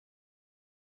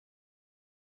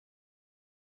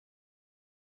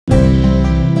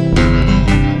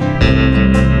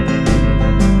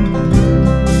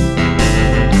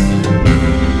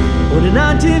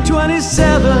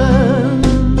27,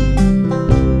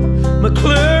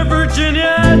 McClure,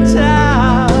 Virginia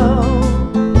town.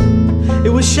 It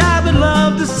was shy but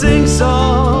loved to sing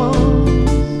songs,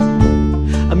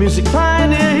 a music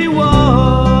pioneer he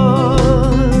was.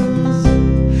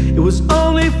 It was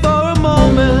only for a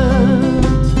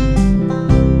moment.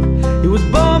 He was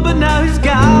born but now he's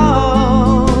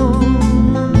gone.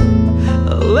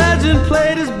 A legend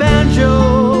played his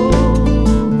banjo.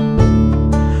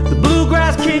 The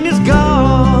bluegrass king is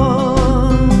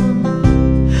gone.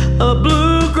 A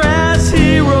bluegrass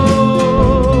hero.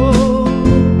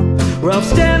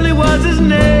 Stanley was his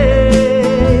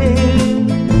name,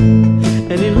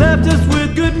 and he left us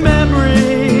with good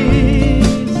memories.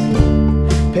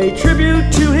 Pay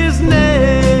tribute to his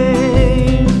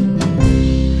name.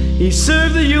 He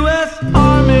served the U.S.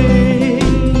 Army,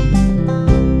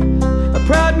 a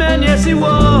proud man, yes he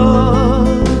was.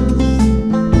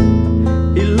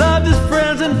 He loved his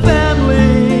friends and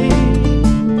family,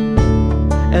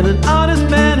 and an honest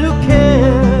man who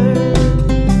cared.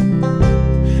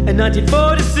 In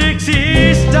 1946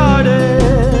 he started,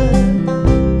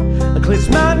 Clint's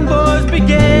Mountain Boys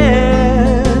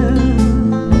began.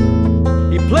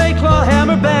 He played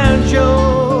clawhammer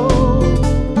banjo,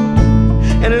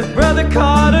 and his brother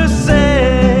Carter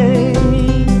sang.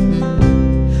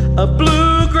 A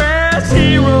bluegrass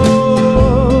hero,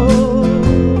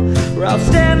 Ralph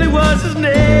Stanley was his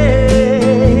name,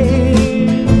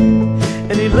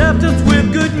 and he left us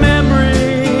with good memories.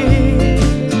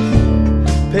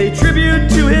 Pay tribute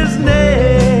to his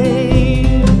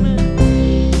name.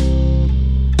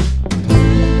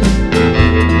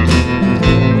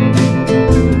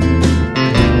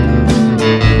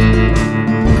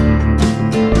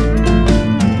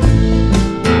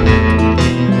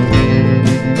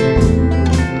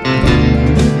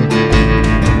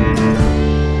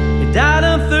 He died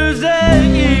on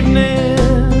Thursday evening.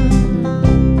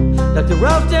 Dr.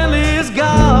 Ralph Stanley is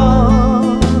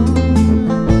gone.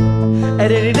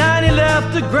 At 89 he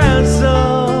left a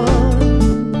grandson.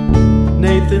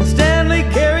 Nathan Stanley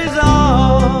carries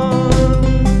on.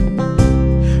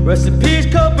 Rest in peace,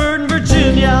 Coburn,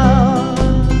 Virginia.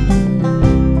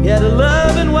 He had a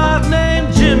loving wife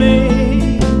named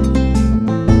Jimmy,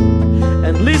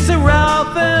 and Lisa,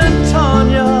 Ralph, and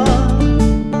Tanya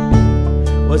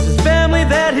was his family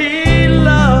that he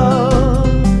loved.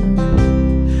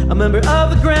 A member of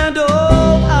the Grand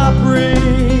Ole Opry,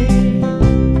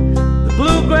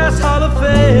 Bluegrass Hall of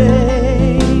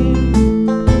Fame.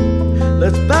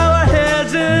 Let's bow our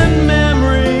heads in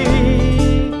memory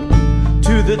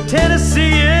to the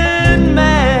Tennessean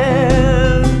man.